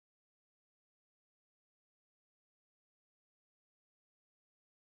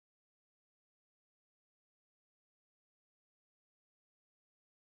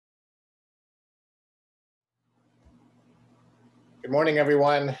Good morning,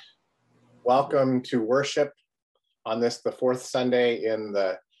 everyone. Welcome to worship on this, the fourth Sunday in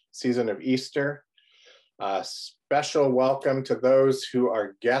the season of Easter. A special welcome to those who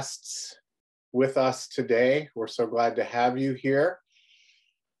are guests with us today. We're so glad to have you here.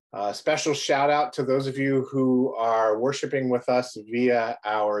 A special shout out to those of you who are worshiping with us via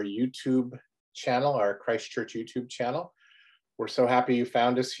our YouTube channel, our Christ Church YouTube channel. We're so happy you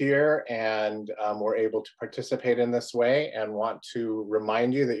found us here and we're able to participate in this way, and want to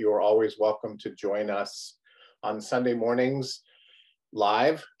remind you that you are always welcome to join us on Sunday mornings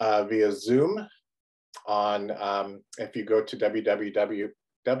live via Zoom on, if you go to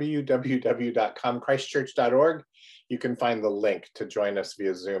www.comchristchurch.org, you can find the link to join us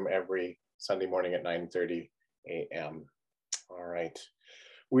via Zoom every Sunday morning at 9:30 a.m. All right,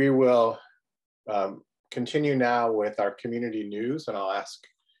 we will continue now with our community news, and I'll ask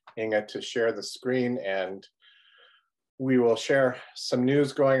Inga to share the screen, and we will share some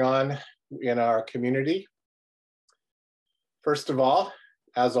news going on in our community. First of all,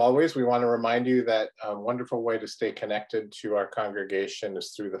 as always, we want to remind you that a wonderful way to stay connected to our congregation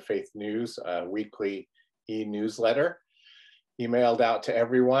is through the Faith News, a weekly e-newsletter emailed out to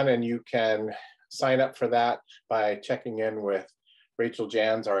everyone, and you can sign up for that by checking in with Rachel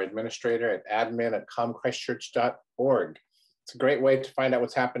Jans, our administrator, at admin@comchristchurch.org. It's a great way to find out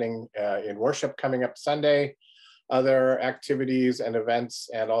what's happening in worship coming up Sunday, other activities and events,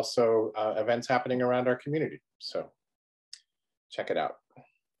 and also events happening around our community. So check it out.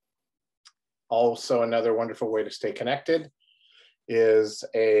 Also, another wonderful way to stay connected is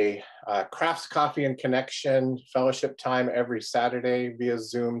a Crafts, Coffee, and Connection fellowship time every Saturday via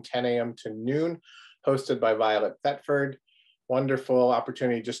Zoom, 10 a.m. to noon, hosted by Violet Thetford. Wonderful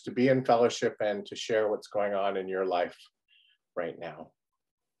opportunity just to be in fellowship and to share what's going on in your life right now.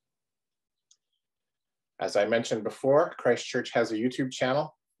 As I mentioned before, Christ Church has a YouTube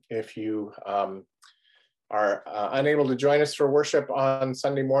channel. If you are unable to join us for worship on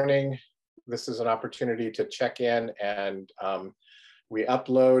Sunday morning, this is an opportunity to check in, and we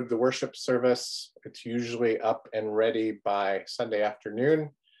upload the worship service. It's usually up and ready by Sunday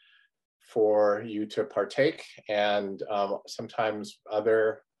afternoon for you to partake, and sometimes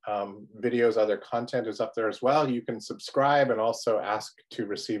other videos, other content is up there as well. You can subscribe and also ask to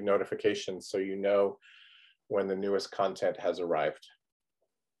receive notifications so you know when the newest content has arrived.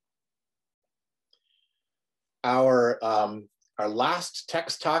 Our last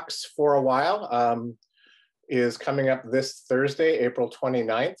text talks for a while is coming up this Thursday, April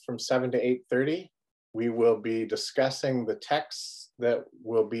 29th from 7 to 8:30. We will be discussing the texts that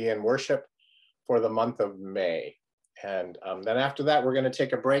will be in worship for the month of May. And then after that, we're going to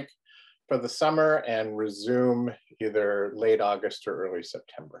take a break for the summer and resume either late August or early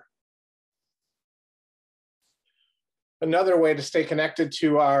September. Another way to stay connected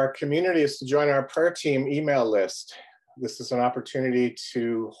to our community is to join our prayer team email list. This is an opportunity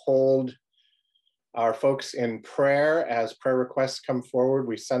to hold our folks in prayer. As prayer requests come forward,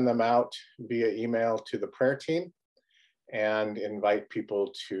 we send them out via email to the prayer team and invite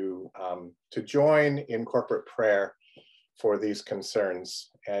people to join in corporate prayer for these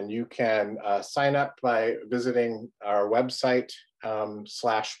concerns. And you can sign up by visiting our website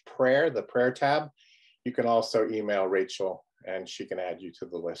 /prayer, the prayer tab. You can also email Rachel and she can add you to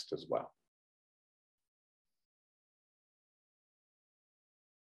the list as well.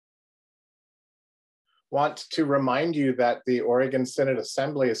 Want to remind you that the Oregon Synod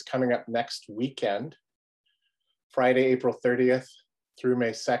Assembly is coming up next weekend, Friday, April 30th through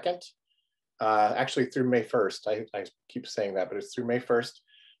May 2nd. Actually through May 1st. I keep saying that, but it's through May 1st.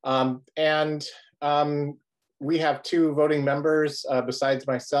 We have two voting members besides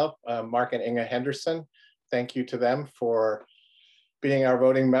myself, Mark and Inga Henderson. Thank you to them for being our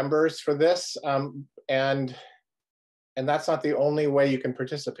voting members for this. And that's not the only way you can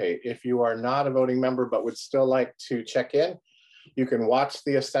participate. If you are not a voting member but would still like to check in, you can watch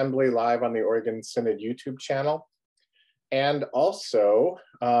the assembly live on the Oregon Synod YouTube channel. And also,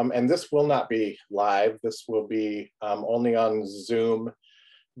 and this will not be live, this will be only on Zoom,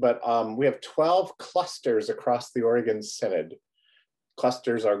 but we have 12 clusters across the Oregon Synod.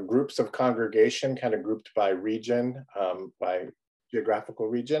 Clusters are groups of congregation, kind of grouped by region, by geographical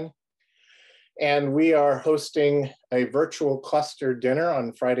region. And we are hosting a virtual cluster dinner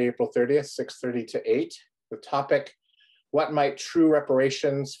on Friday, April 30th, 6:30 to 8. The topic, what might true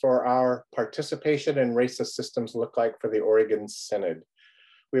reparations for our participation in racist systems look like for the Oregon Synod?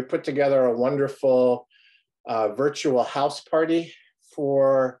 We've put together a wonderful virtual house party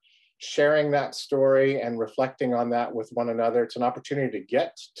for sharing that story and reflecting on that with one another. It's an opportunity to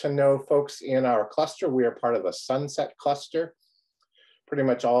get to know folks in our cluster. We are part of the Sunset Cluster. pretty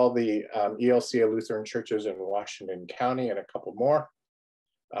much all the ELCA Lutheran churches in Washington County and a couple more.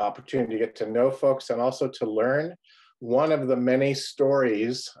 Opportunity to get to know folks and also to learn one of the many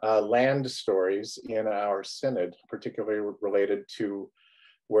stories, land stories in our synod, particularly related to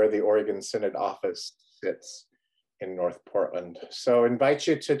where the Oregon Synod office sits in North Portland. So invite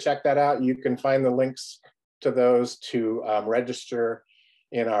you to check that out. You can find the links to those to register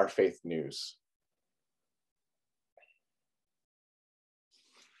in our Faith News.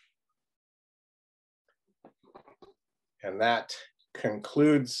 And that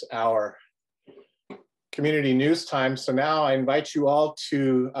concludes our community news time. So now I invite you all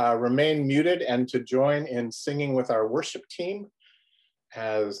to remain muted and to join in singing with our worship team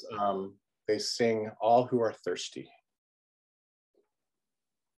as they sing All Who Are Thirsty.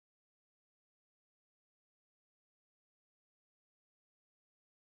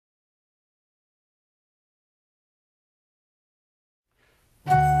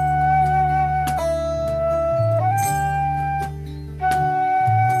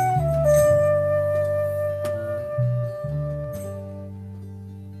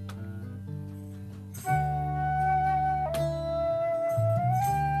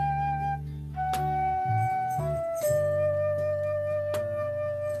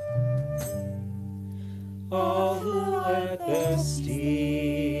 All who are thirsty,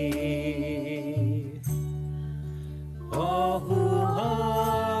 all who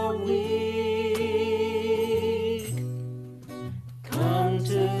are weak, come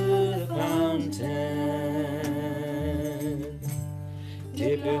to the fountain,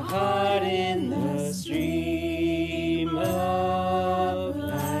 dip your heart in the stream of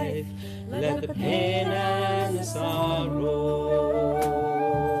life, let the pain and the sorrow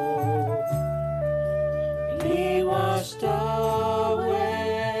washed away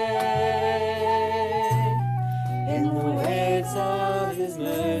in the waves of his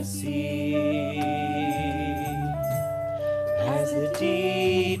mercy. As the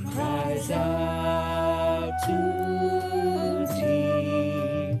deep cries out to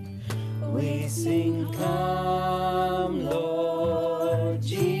deep, we sing, come, Lord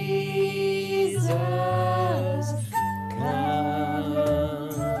Jesus, come.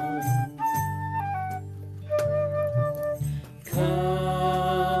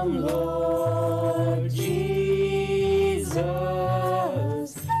 Come, Lord Jesus,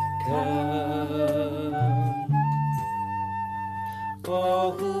 come.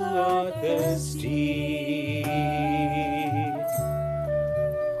 All who are thirsty,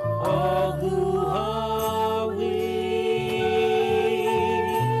 all who are weak,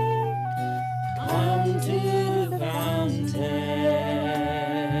 come to the fountain,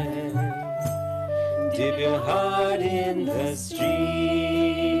 dip your heart in the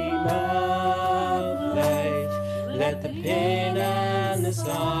stream of life, let the pain and the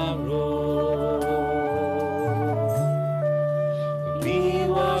sorrow be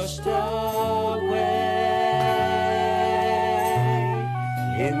washed away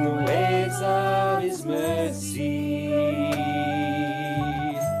in the waves of his mercy.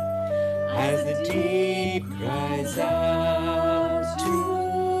 As the deep cries out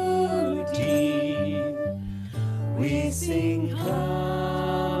to deep, we sing,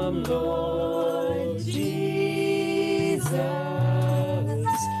 come, Lord Jesus,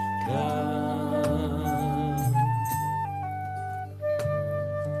 come.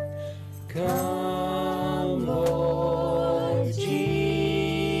 Come, Lord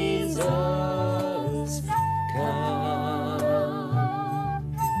Jesus, come.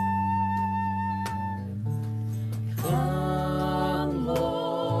 Come,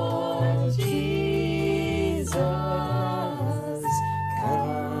 Lord Jesus,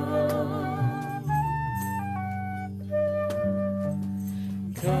 come.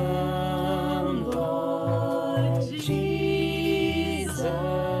 Come, Lord Jesus,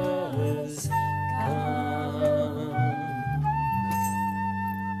 come.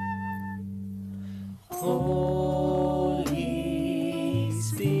 Holy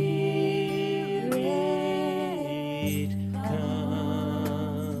Spirit, come.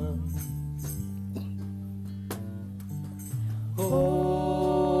 Holy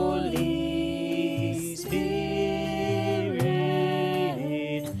Spirit,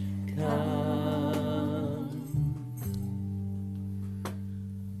 come.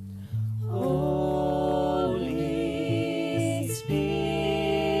 Holy Spirit,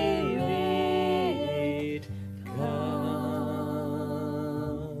 come.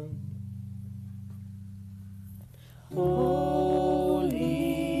 Holy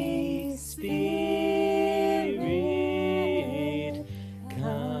Spirit,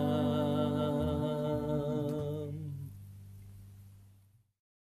 come.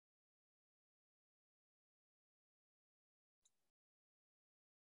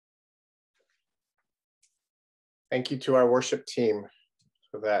 Thank you to our worship team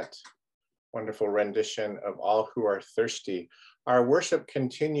for that wonderful rendition of All Who Are Thirsty. Our worship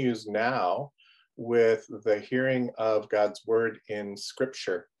continues now with the hearing of God's word in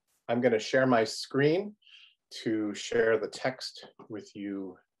scripture. I'm going to share my screen to share the text with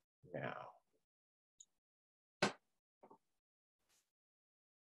you now.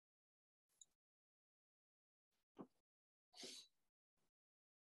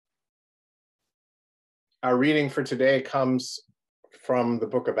 Our reading for today comes from the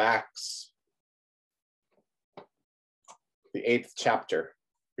book of Acts, the 8th chapter,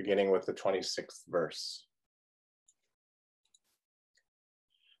 beginning with the 26th verse.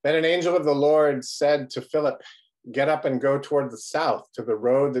 Then an angel of the Lord said to Philip, "Get up and go toward the south to the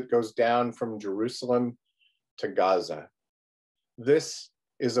road that goes down from Jerusalem to Gaza. This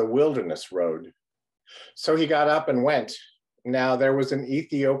is a wilderness road." So he got up and went. Now there was an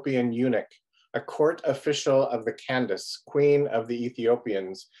Ethiopian eunuch, a court official of the Candace, queen of the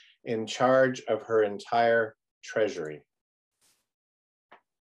Ethiopians, in charge of her entire treasury.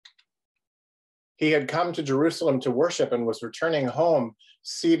 He had come to Jerusalem to worship and was returning home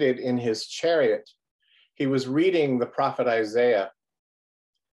seated in his chariot. He was reading the prophet Isaiah.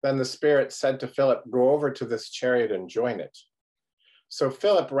 Then the Spirit said to Philip, "Go over to this chariot and join it." So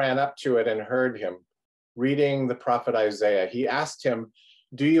Philip ran up to it and heard him reading the prophet Isaiah. He asked him,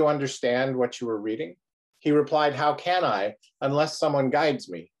 "Do you understand what you were reading?" He replied, "How can I, unless someone guides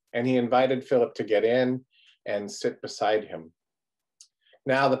me?" And he invited Philip to get in and sit beside him.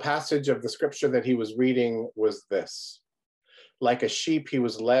 Now, the passage of the scripture that he was reading was this: "Like a sheep, he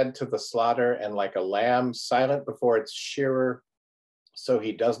was led to the slaughter, and like a lamb silent before its shearer, so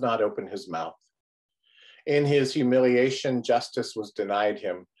he does not open his mouth. In his humiliation, justice was denied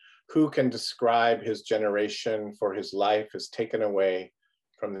him. Who can describe his generation? For his life is taken away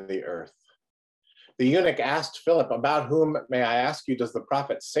from the earth." The eunuch asked Philip, "About whom, may I ask you, does the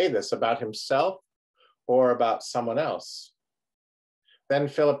prophet say this? About himself or about someone else?" Then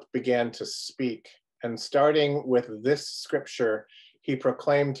Philip began to speak, and starting with this scripture, he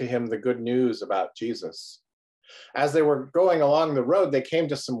proclaimed to him the good news about Jesus. As they were going along the road, they came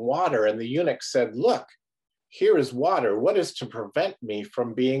to some water, and the eunuch said, "Look, here is water. What is to prevent me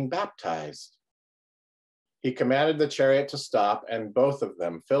from being baptized?" He commanded the chariot to stop, and both of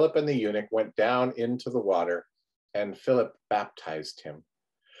them, Philip and the eunuch, went down into the water, and Philip baptized him.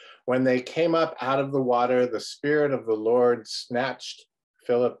 When they came up out of the water, the Spirit of the Lord snatched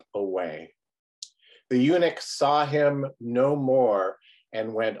Philip away. The eunuch saw him no more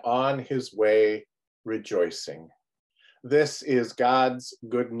and went on his way rejoicing. This is God's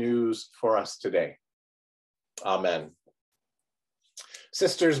good news for us today. Amen.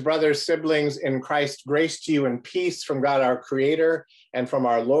 Sisters, brothers, siblings in Christ, grace to you and peace from God our Creator and from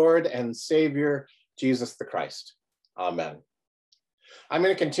our Lord and Savior, Jesus the Christ. Amen. I'm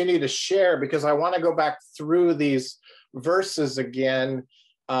going to continue to share because I want to go back through these verses again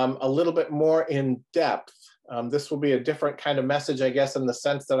a little bit more in depth. This will be a different kind of message, I guess, in the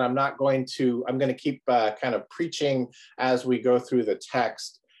sense that I'm going to keep kind of preaching as we go through the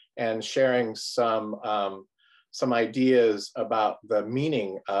text and sharing some ideas about the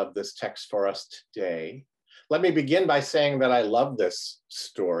meaning of this text for us today. Let me begin by saying that I love this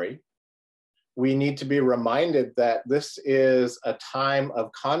story. We need to be reminded that this is a time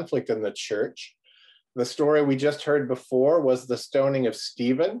of conflict in the church. The story we just heard before was the stoning of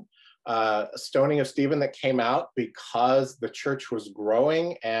Stephen, that came out because the church was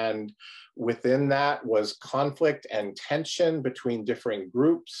growing, and within that was conflict and tension between different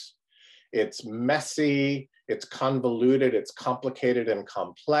groups. It's messy, it's convoluted, it's complicated and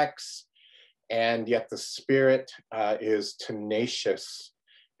complex, and yet the Spirit is tenacious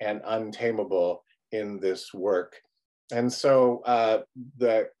and untamable in this work. And so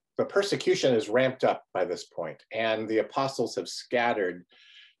the persecution is ramped up by this point, and the apostles have scattered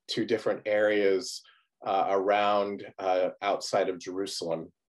to different areas around outside of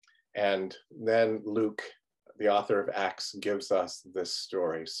Jerusalem. And then Luke, the author of Acts, gives us this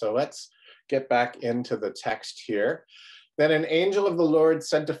story. So let's get back into the text here. Then an angel of the Lord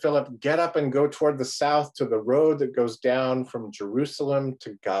said to Philip, "Get up and go toward the south to the road that goes down from Jerusalem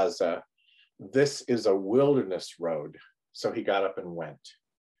to Gaza. This is a wilderness road." So he got up and went.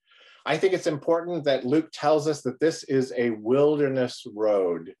 I think it's important that Luke tells us that this is a wilderness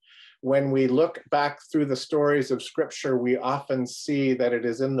road. When we look back through the stories of Scripture, we often see that it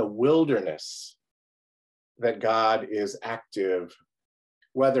is in the wilderness that God is active.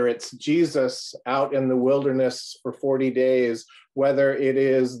 Whether it's Jesus out in the wilderness for 40 days, whether it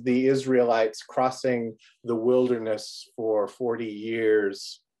is the Israelites crossing the wilderness for 40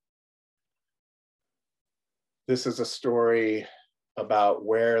 years, This is a story about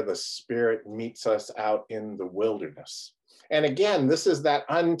where the Spirit meets us out in the wilderness. And again, this is that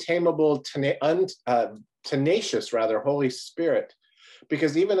untamable, tenacious rather, Holy Spirit,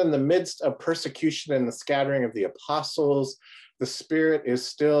 because even in the midst of persecution and the scattering of the apostles, the Spirit is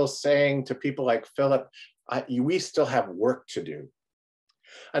still saying to people like Philip, we still have work to do.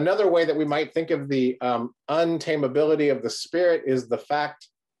 Another way that we might think of the untamability of the Spirit is the fact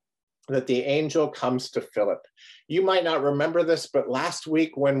that the angel comes to Philip. You might not remember this, but last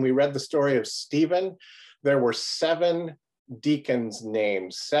week when we read the story of Stephen, there were 7 deacons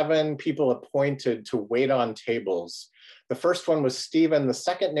named, 7 people appointed to wait on tables. The first one was Stephen, the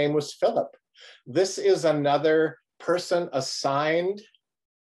second name was Philip. This is another person assigned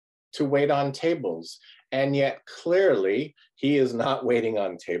to wait on tables. And yet clearly he is not waiting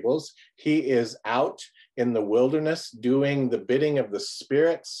on tables. He is out in the wilderness doing the bidding of the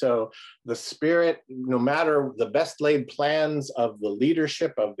Spirit. So the Spirit, no matter the best laid plans of the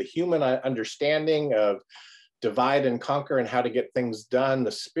leadership, of the human understanding of divide and conquer and how to get things done,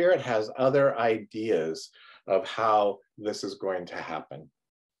 the Spirit has other ideas of how this is going to happen.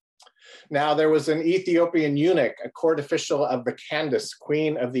 Now, there was an Ethiopian eunuch, a court official of the Candace,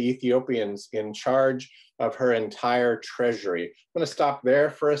 queen of the Ethiopians, in charge of her entire treasury. I'm going to stop there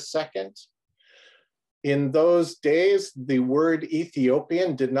for a second. In those days, the word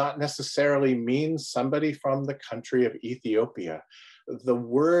Ethiopian did not necessarily mean somebody from the country of Ethiopia. The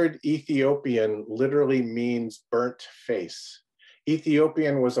word Ethiopian literally means burnt face.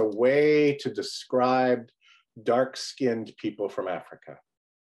 Ethiopian was a way to describe dark-skinned people from Africa.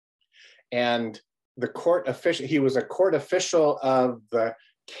 And the court official, he was a court official of the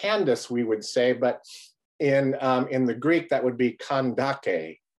Candace, we would say, but in the Greek, that would be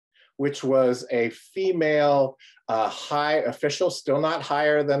Kandake, which was a female high official, still not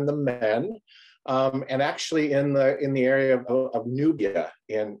higher than the men, and actually in the area of Nubia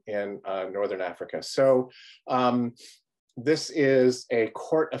in Northern Africa. So this is a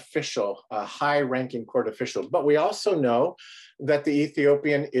court official, a high-ranking court official. But we also know that the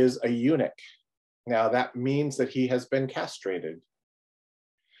Ethiopian is a eunuch. Now that means that he has been castrated.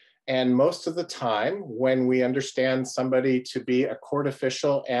 And most of the time, when we understand somebody to be a court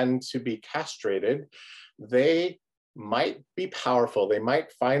official and to be castrated, they might be powerful. They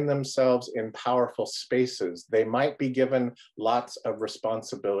might find themselves in powerful spaces. They might be given lots of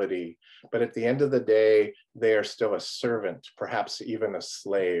responsibility, but at the end of the day, they are still a servant, perhaps even a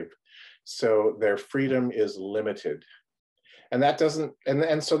slave. So their freedom is limited. And that doesn't,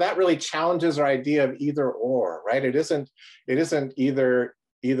 and so that really challenges our idea of either or, right? It isn't either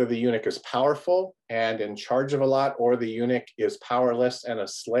the eunuch is powerful and in charge of a lot, or the eunuch is powerless and a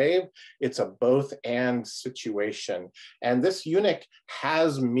slave. It's a both and situation. And this eunuch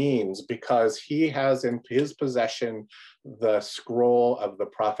has means because he has in his possession the scroll of the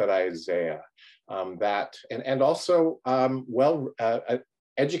prophet Isaiah, and also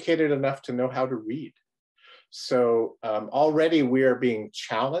educated enough to know how to read. So already we are being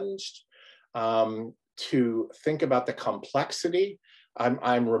challenged to think about the complexity.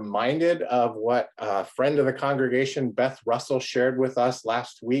 I'm reminded of what a friend of the congregation, Beth Russell, shared with us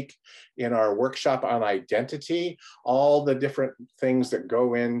last week in our workshop on identity, all the different things that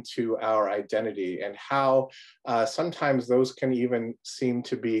go into our identity and how sometimes those can even seem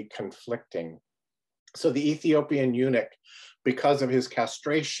to be conflicting. So the Ethiopian eunuch, because of his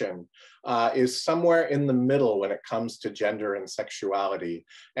castration, is somewhere in the middle when it comes to gender and sexuality.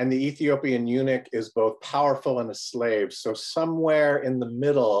 And the Ethiopian eunuch is both powerful and a slave. So somewhere in the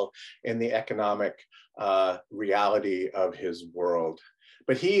middle in the economic reality of his world.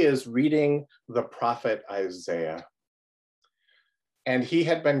 But he is reading the prophet Isaiah. And he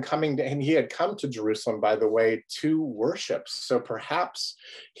had been and he had come to Jerusalem, by the way, to worship. So perhaps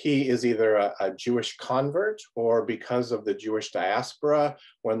he is either a Jewish convert, or because of the Jewish diaspora,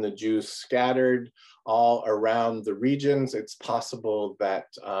 when the Jews scattered all around the regions, it's possible that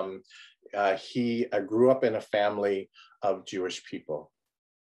he grew up in a family of Jewish people.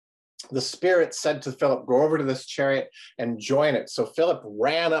 The Spirit said to Philip, go over to this chariot and join it. So Philip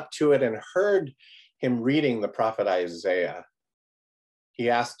ran up to it and heard him reading the prophet Isaiah. He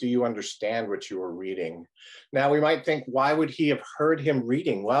asked, do you understand what you were reading? Now we might think, why would he have heard him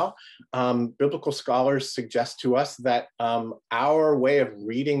reading? Well, biblical scholars suggest to us that our way of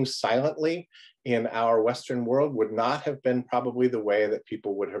reading silently in our Western world would not have been probably the way that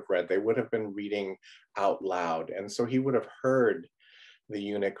people would have read. They would have been reading out loud. And so he would have heard the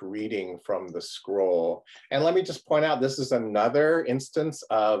eunuch reading from the scroll. And let me just point out, this is another instance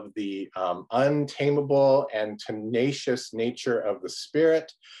of the untamable and tenacious nature of the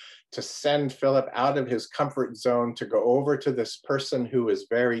Spirit. to send Philip out of his comfort zone to go over to this person who is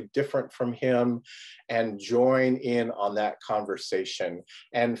very different from him and join in on that conversation.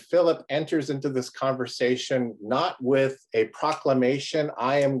 And Philip enters into this conversation not with a proclamation,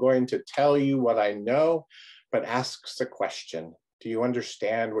 I am going to tell you what I know, but asks a question. Do you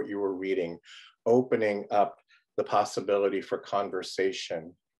understand what you were reading? Opening up the possibility for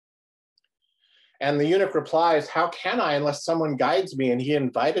conversation. And the eunuch replies, how can I unless someone guides me? And he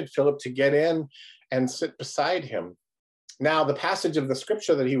invited Philip to get in and sit beside him. Now, the passage of the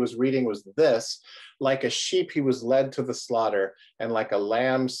scripture that he was reading was this: like a sheep, he was led to the slaughter, and like a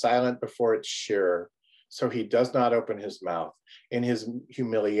lamb silent before its shearer. So he does not open his mouth. In his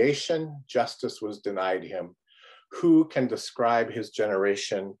humiliation, justice was denied him. Who can describe his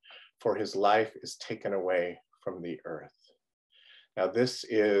generation? For his life is taken away from the earth. Now, this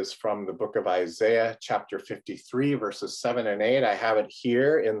is from the book of Isaiah, chapter 53, verses 7 and 8. I have it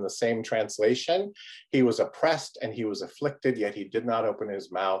here in the same translation. He was oppressed and he was afflicted, yet he did not open his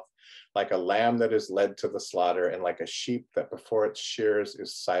mouth. Like a lamb that is led to the slaughter, and like a sheep that before its shears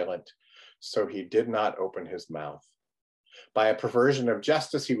is silent, so he did not open his mouth. By a perversion of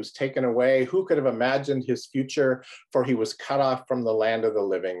justice, he was taken away. Who could have imagined his future? For he was cut off from the land of the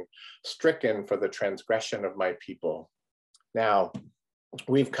living, stricken for the transgression of my people. Now,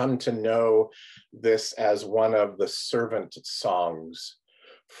 we've come to know this as one of the servant songs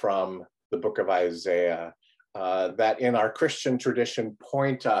from the book of Isaiah that in our Christian tradition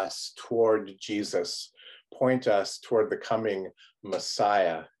point us toward Jesus, point us toward the coming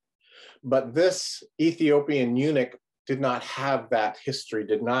Messiah. But this Ethiopian eunuch did not have that history,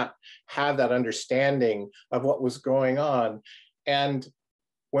 did not have that understanding of what was going on. And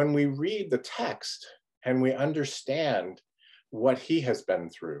when we read the text and we understand what he has been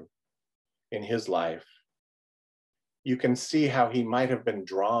through in his life, you can see how he might have been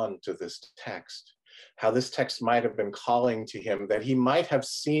drawn to this text, how this text might have been calling to him, that he might have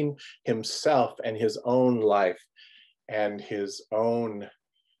seen himself and his own life and his own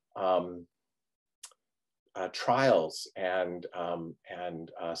trials and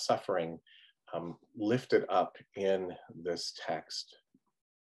suffering lifted up in this text.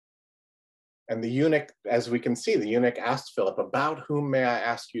 And the eunuch, as we can see, the eunuch asked Philip, about whom, may I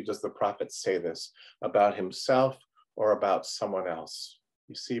ask you, does the prophet say this? About himself or about someone else?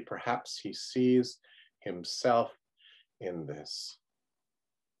 You see, perhaps he sees himself in this.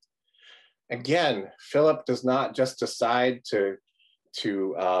 Again, Philip does not just decide to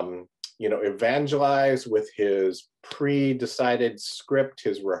evangelize with his pre-decided script,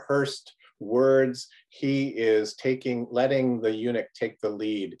 his rehearsed words. He is letting the eunuch take the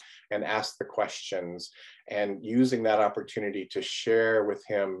lead and ask the questions, and using that opportunity to share with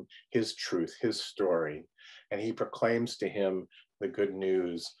him his truth, his story. And he proclaims to him the good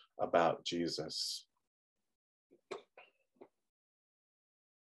news about Jesus.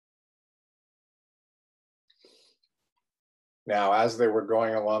 Now, as they were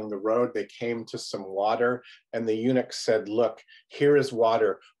going along the road, they came to some water, and the eunuch said, look, here is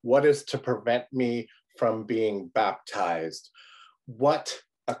water. What is to prevent me from being baptized? What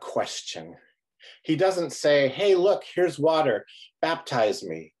a question. He doesn't say, hey, look, here's water, baptize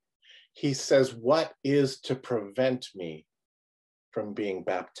me. He says, what is to prevent me from being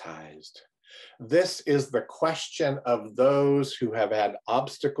baptized? This is the question of those who have had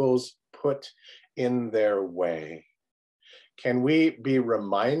obstacles put in their way. Can we be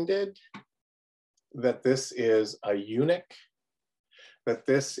reminded that this is a eunuch, that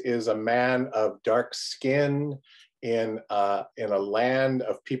this is a man of dark skin in a land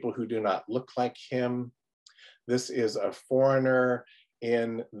of people who do not look like him? This is a foreigner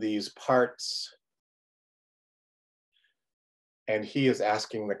in these parts. And he is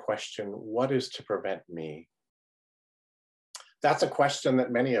asking the question, what is to prevent me? That's a question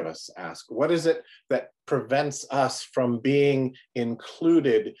that many of us ask. What is it that prevents us from being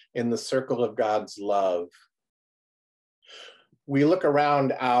included in the circle of God's love? We look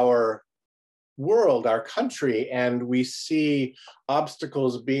around our world, our country, and we see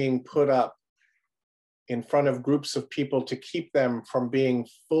obstacles being put up in front of groups of people to keep them from being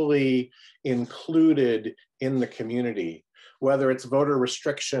fully included in the community. Whether it's voter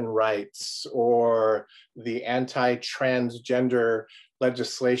restriction rights or the anti-transgender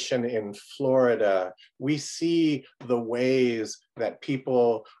legislation in Florida, we see the ways that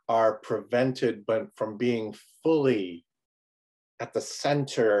people are prevented from being fully at the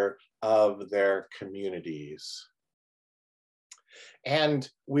center of their communities. And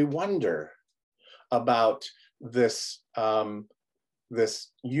we wonder about this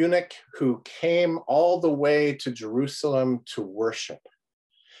eunuch who came all the way to Jerusalem to worship.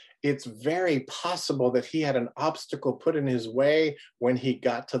 it's very possible that he had an obstacle put in his way when he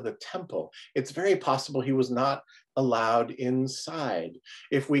got to the temple. It's very possible he was not allowed inside.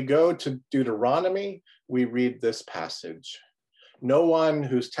 If we go to Deuteronomy, we read this passage. No one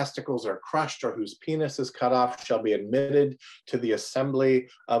whose testicles are crushed or whose penis is cut off shall be admitted to the assembly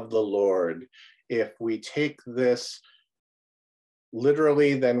of the Lord. If we take this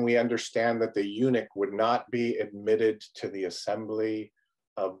literally, then we understand that the eunuch would not be admitted to the assembly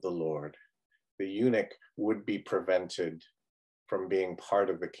of the Lord. The eunuch would be prevented from being part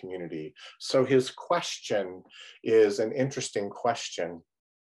of the community. So his question is an interesting question.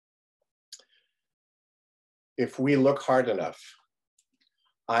 If we look hard enough,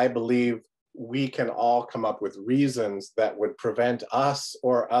 I believe we can all come up with reasons that would prevent us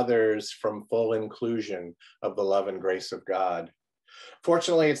or others from full inclusion of the love and grace of God.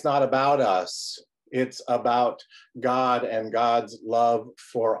 Fortunately, it's not about us. It's about God and God's love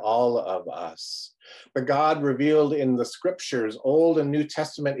for all of us. The God revealed in the scriptures, Old and New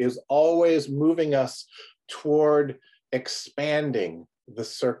Testament, is always moving us toward expanding the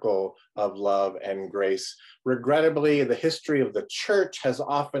circle of love and grace. Regrettably, the history of the church has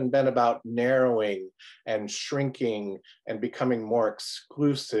often been about narrowing and shrinking and becoming more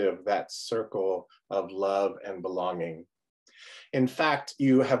exclusive, that circle of love and belonging. In fact,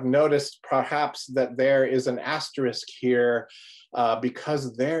 you have noticed perhaps that there is an asterisk here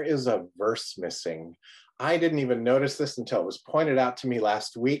because there is a verse missing. I didn't even notice this until it was pointed out to me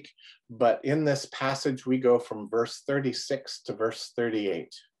last week, but in this passage, we go from verse 36 to verse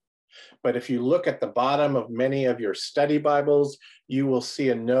 38. But if you look at the bottom of many of your study Bibles, you will see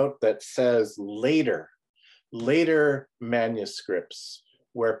a note that says later manuscripts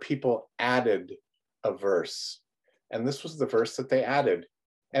where people added a verse. And this was the verse that they added.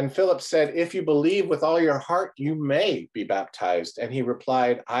 And Philip said, if you believe with all your heart, you may be baptized. And he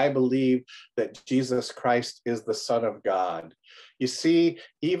replied, I believe that Jesus Christ is the Son of God. You see,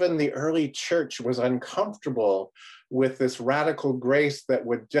 even the early church was uncomfortable with this radical grace that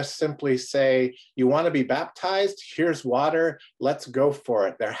would just simply say, you want to be baptized? Here's water, let's go for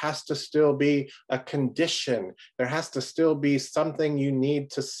it. There has to still be a condition. There has to still be something you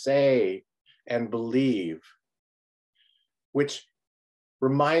need to say and believe. Which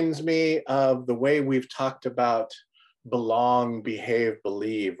reminds me of the way we've talked about belong, behave,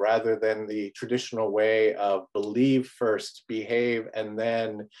 believe, rather than the traditional way of believe first, behave, and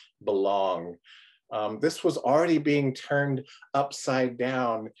then belong. This was already being turned upside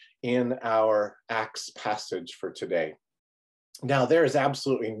down in our Acts passage for today. Now, there is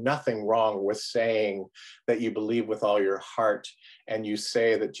absolutely nothing wrong with saying that you believe with all your heart and you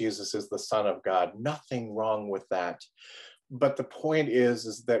say that Jesus is the Son of God. Nothing wrong with that. But the point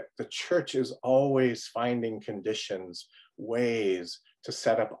is that the church is always finding conditions, ways to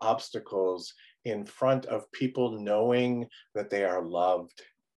set up obstacles in front of people knowing that they are loved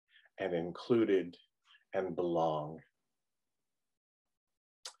and included and belong.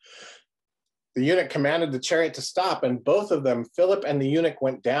 The eunuch commanded the chariot to stop, and both of them, Philip and the eunuch,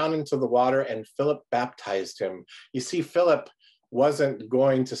 went down into the water, and Philip baptized him. You see, Philip wasn't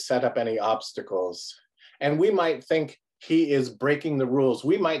going to set up any obstacles. And we might think he is breaking the rules.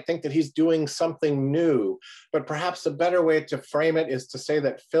 We might think that he's doing something new, but perhaps a better way to frame it is to say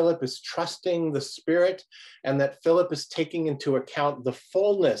that Philip is trusting the Spirit and that Philip is taking into account the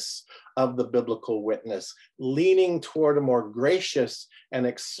fullness of the biblical witness, leaning toward a more gracious and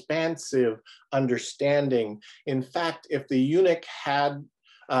expansive understanding. In fact, if the eunuch had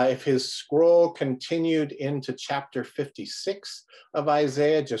if his scroll continued into chapter 56 of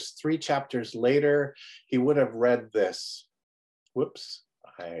Isaiah, just 3 chapters later, he would have read this. Whoops,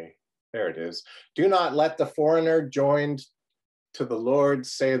 there it is. Do not let the foreigner joined to the Lord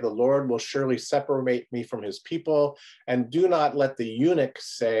say, the Lord will surely separate me from his people. And do not let the eunuch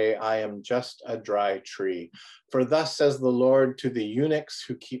say, I am just a dry tree. For thus says the Lord to the eunuchs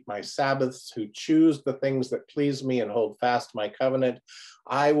who keep my Sabbaths, who choose the things that please me and hold fast my covenant,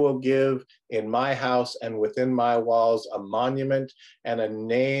 I will give in my house and within my walls a monument and a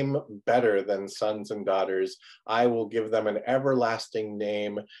name better than sons and daughters. I will give them an everlasting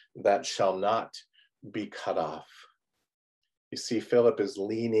name that shall not be cut off. You see, Philip is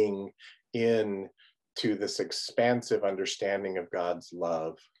leaning in to this expansive understanding of God's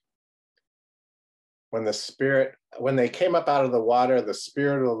love. When they came up out of the water, the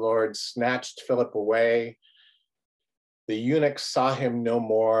Spirit of the Lord snatched Philip away. The eunuch saw him no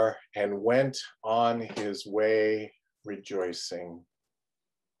more and went on his way rejoicing.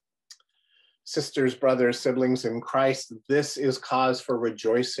 Sisters, brothers, siblings in Christ, this is cause for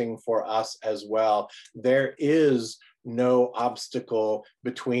rejoicing for us as well. There is no obstacle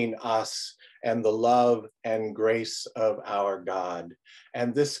between us and the love and grace of our God.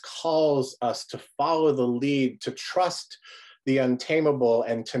 And this calls us to follow the lead, to trust the untamable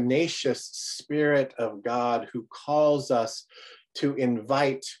and tenacious Spirit of God who calls us to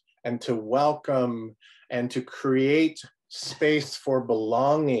invite and to welcome and to create space for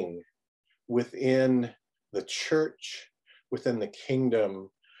belonging within the church, within the kingdom,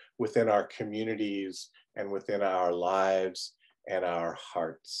 within our communities, and within our lives and our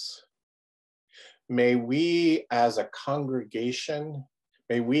hearts. May we as a congregation,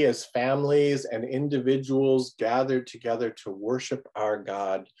 may we as families and individuals gathered together to worship our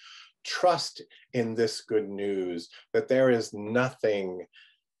God, trust in this good news that there is nothing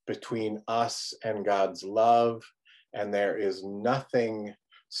between us and God's love, and there is nothing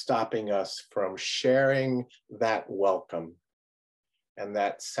stopping us from sharing that welcome and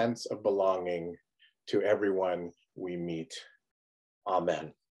that sense of belonging to everyone we meet.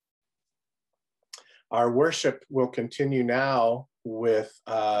 Amen. Our worship will continue now with,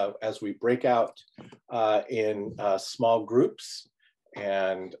 as we break out in small groups,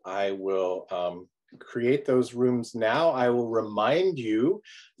 and I will create those rooms now. I will remind you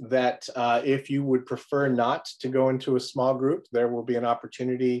that if you would prefer not to go into a small group, there will be an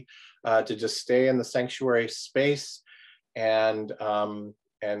opportunity to just stay in the sanctuary space, and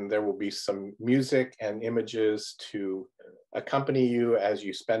there will be some music and images to accompany you as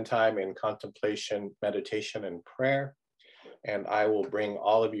you spend time in contemplation, meditation, and prayer. And I will bring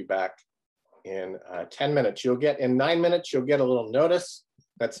all of you back in 10 minutes. In 9 minutes, you'll get a little notice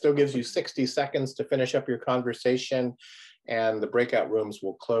that still gives you 60 seconds to finish up your conversation, and the breakout rooms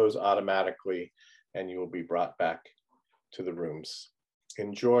will close automatically and you will be brought back to the rooms.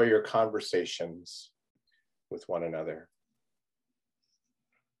 Enjoy your conversations with one another.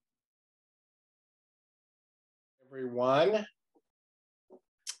 Everyone,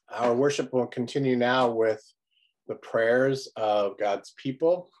 our worship will continue now with the prayers of God's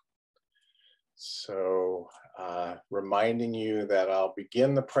people. So reminding you that I'll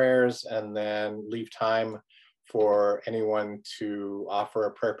begin the prayers and then leave time for anyone to offer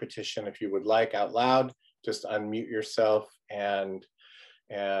a prayer petition if you would like out loud. Just unmute yourself and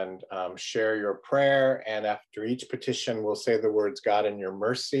share your prayer. And after each petition, we'll say the words, God in your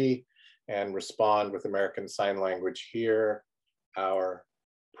mercy, and respond with American Sign Language, hear our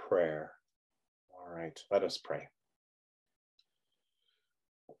prayer. All right, let us pray.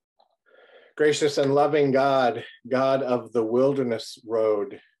 Gracious and loving God, God of the wilderness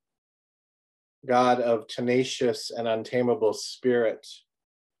road, God of tenacious and untamable spirit,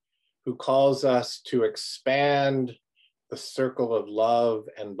 who calls us to expand the circle of love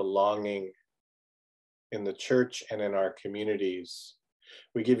and belonging in the church and in our communities.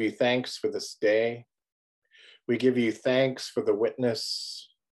 We give you thanks for this day. We give you thanks for the witness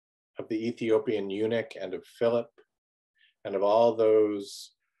of the Ethiopian eunuch and of Philip and of all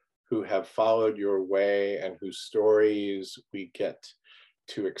those who have followed your way and whose stories we get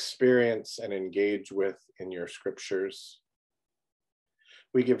to experience and engage with in your scriptures.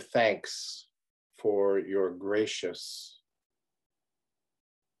 We give thanks for your gracious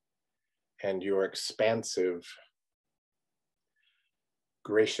and your expansive,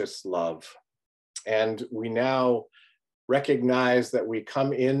 gracious love. And we now recognize that we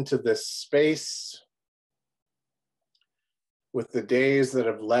come into this space with the days that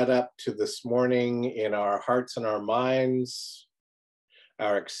have led up to this morning in our hearts and our minds,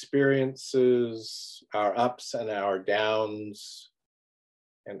 our experiences, our ups and our downs,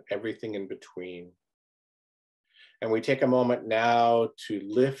 and everything in between. And we take a moment now to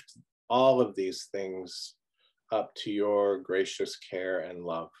lift all of these things up to your gracious care and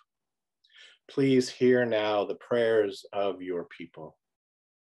love. Please hear now the prayers of your people.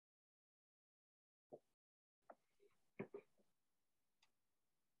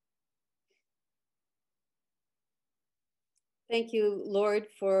 Thank you, Lord,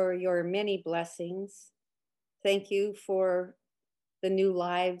 for your many blessings. Thank you for the new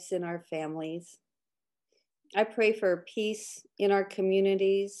lives in our families. I pray for peace in our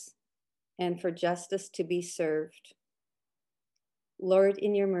communities and for justice to be served. Lord,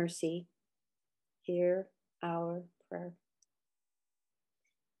 in your mercy, hear our prayer.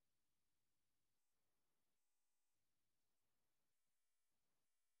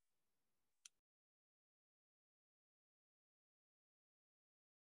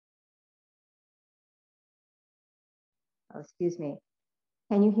 Oh, excuse me.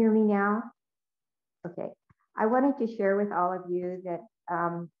 Can you hear me now? Okay. I wanted to share with all of you that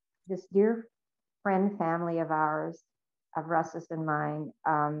this dear friend family of Russ's and mine,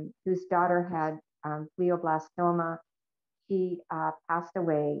 whose daughter had glioblastoma she passed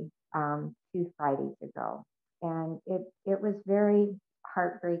away 2 Fridays ago. And it was very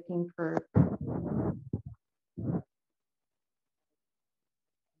heartbreaking for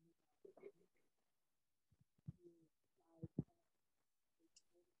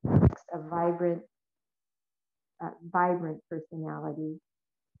a vibrant personality,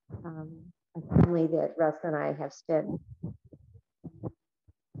 a family that Russ and I have spent.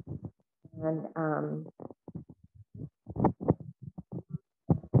 And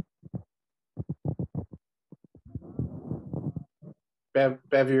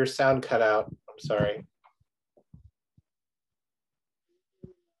Bev, your sound cut out. I'm sorry.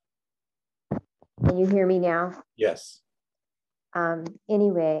 can you hear me now? Yes.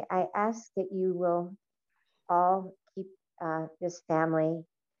 Anyway, I ask that you will all keep this family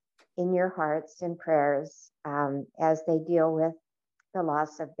in your hearts and prayers as they deal with the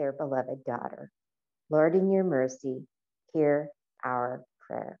loss of their beloved daughter. Lord, in your mercy, hear our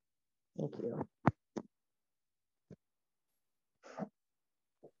prayer. Thank you.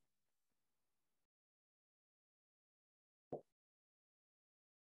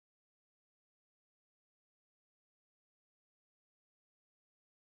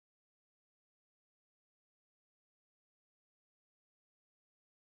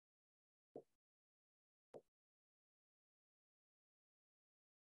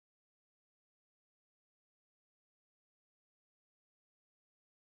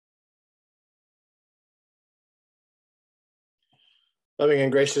 Loving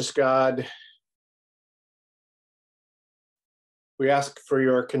and gracious God, we ask for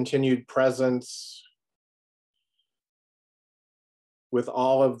your continued presence with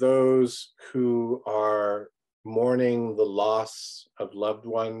all of those who are mourning the loss of loved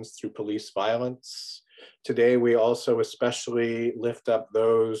ones through police violence. Today, we also especially lift up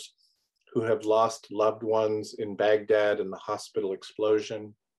those who have lost loved ones in Baghdad in the hospital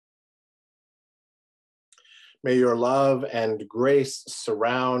explosion. May your love and grace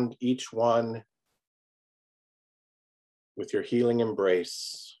surround each one with your healing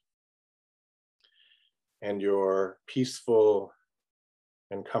embrace and your peaceful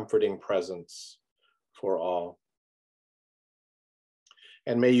and comforting presence for all.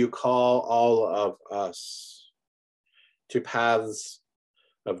 And may you call all of us to paths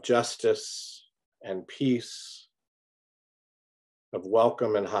of justice and peace, of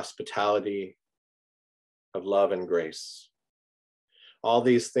welcome and hospitality, of love and grace. All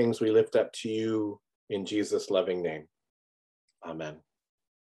these things we lift up to you in Jesus' loving name. Amen.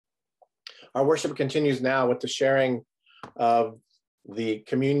 Our worship continues now with the sharing of the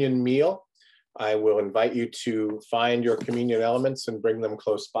communion meal. I will invite you to find your communion elements and bring them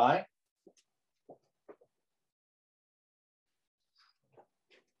close by.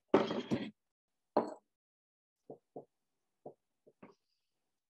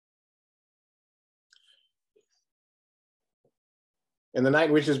 In the night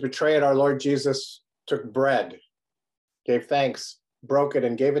in which he was betrayed, our Lord Jesus took bread, gave thanks, broke it,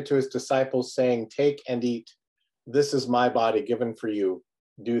 and gave it to his disciples, saying, "Take and eat. This is my body given for you.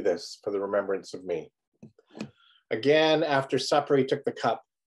 Do this for the remembrance of me." Again, after supper, he took the cup,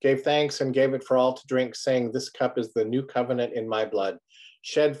 gave thanks, and gave it for all to drink, saying, "This cup is the new covenant in my blood,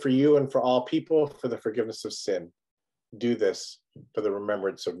 shed for you and for all people for the forgiveness of sin. Do this for the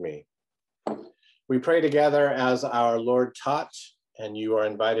remembrance of me." We pray together as our Lord taught, and you are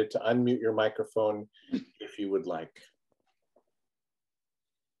invited to unmute your microphone if you would like.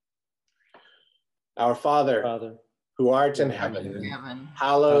 Our Father, who art in heaven,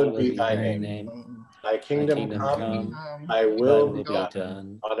 hallowed be thy name. Thy kingdom come, thy will be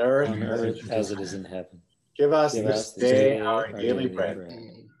done on earth as it is in heaven. Give us this day our daily bread,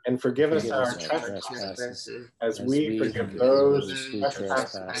 and forgive us our trespasses, as we forgive those who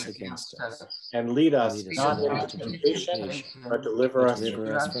trespass against us. And lead us not into temptation, but deliver us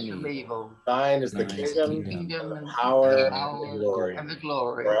from evil. Thine is the kingdom, the power, and the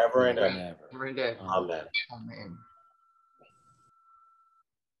glory, forever and ever. Amen. Amen.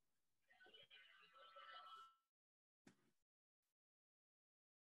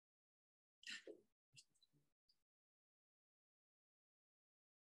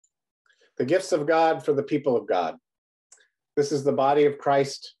 The gifts of God for the people of God. This is the body of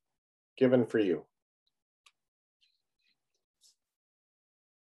Christ given for you.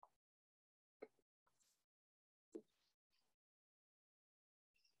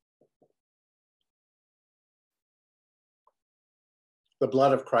 The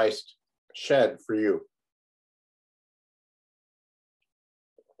blood of Christ shed for you.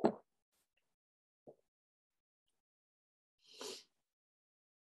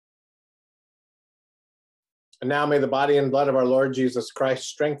 And now may the body and blood of our Lord Jesus Christ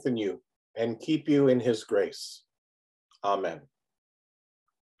strengthen you and keep you in his grace. Amen.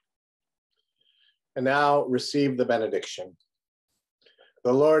 And now receive the benediction.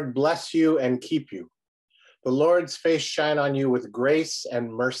 The Lord bless you and keep you. The Lord's face shine on you with grace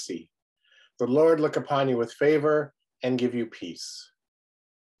and mercy. The Lord look upon you with favor and give you peace.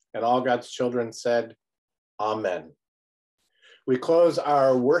 And all God's children said, Amen. We close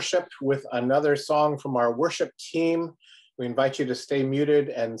our worship with another song from our worship team. We invite you to stay muted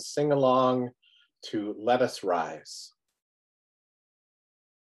and sing along to Let Us Rise.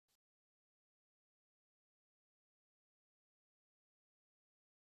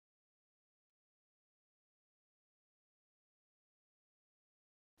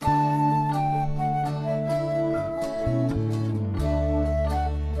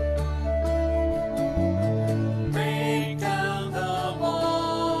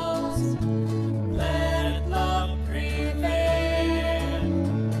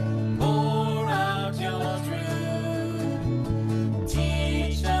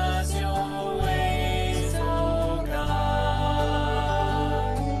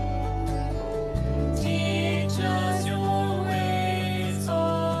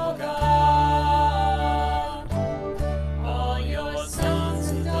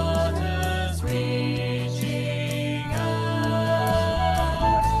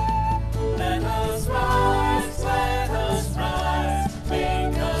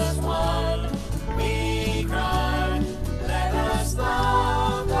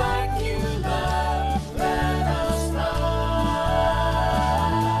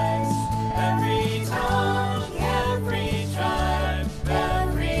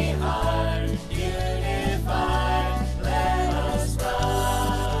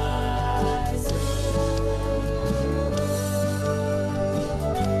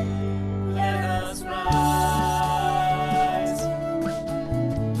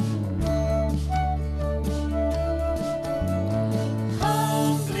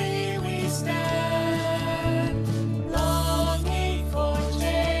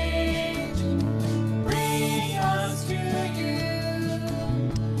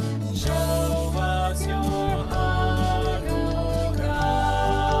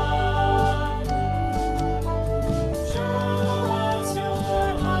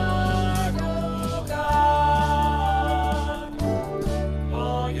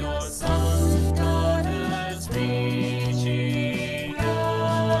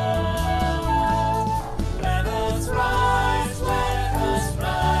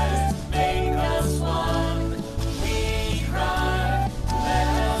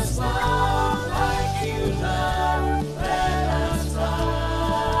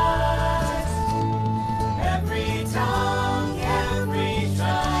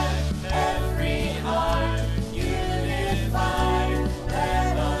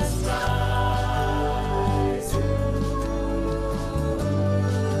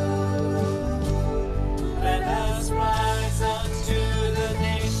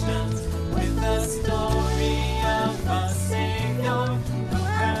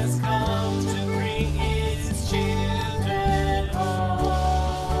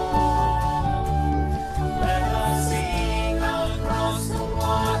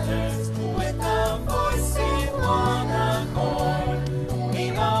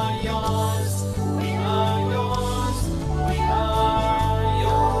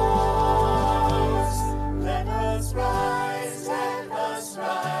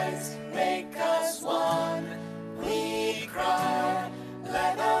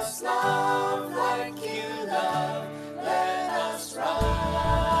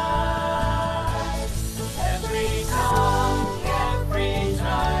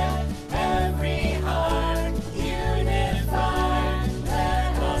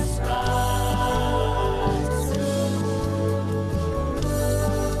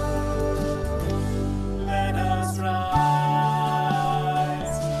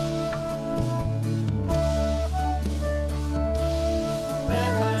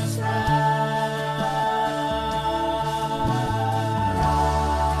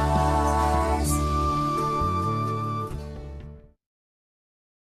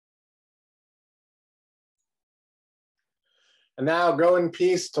 And now go in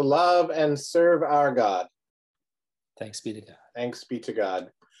peace to love and serve our God. Thanks be to God. Thanks be to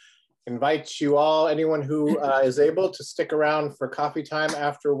God. Invite you all, anyone who is able, to stick around for coffee time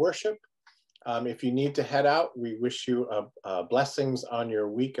after worship. If you need to head out, we wish you blessings on your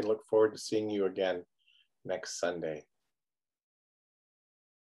week and look forward to seeing you again next Sunday.